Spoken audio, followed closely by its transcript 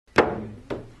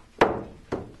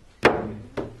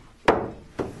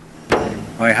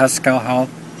Oi Haskell Halt,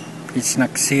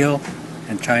 Peachnuck Seal,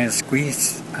 and Chaya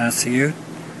Squeeze, ASU.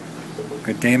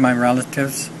 Good day, my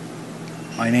relatives.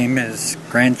 My name is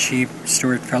Grand Chief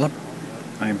Stuart Phillip.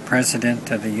 I'm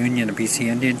President of the Union of BC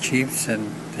Indian Chiefs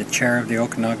and the Chair of the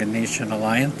Okanagan Nation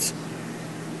Alliance.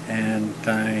 And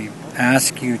I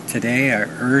ask you today, I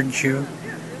urge you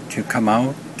to come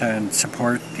out and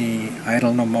support the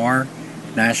Idle No More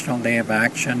National Day of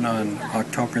Action on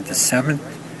October the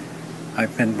 7th.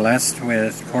 I've been blessed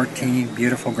with 14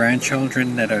 beautiful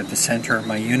grandchildren that are the center of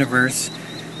my universe,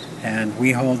 and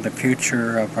we hold the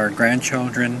future of our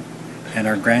grandchildren and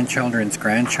our grandchildren's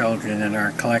grandchildren in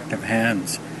our collective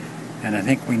hands. And I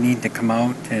think we need to come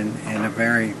out in a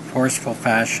very forceful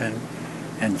fashion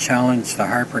and challenge the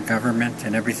Harper government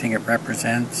and everything it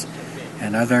represents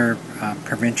and other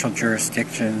provincial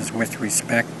jurisdictions with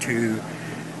respect to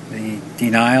the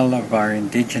denial of our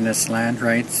Indigenous land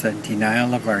rights, the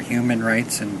denial of our human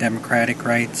rights and democratic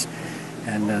rights,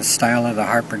 and the style of the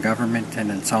Harper government and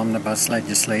its omnibus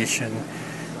legislation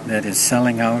that is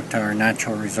selling out our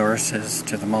natural resources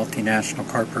to the multinational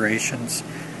corporations.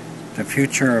 The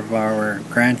future of our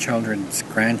grandchildren's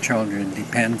grandchildren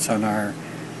depends on our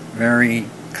very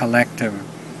collective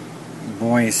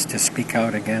voice to speak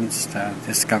out against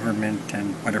this government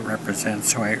and what it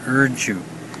represents. So I urge you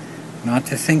not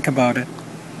to think about it,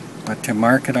 but to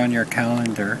mark it on your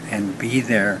calendar and be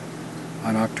there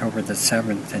on October the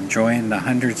 7th and join the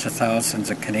hundreds of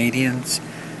thousands of Canadians,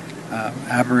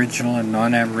 Aboriginal and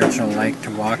non-Aboriginal alike,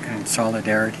 to walk in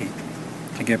solidarity,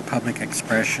 to give public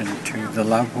expression to the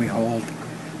love we hold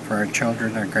for our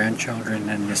children, our grandchildren,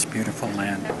 and this beautiful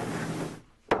land.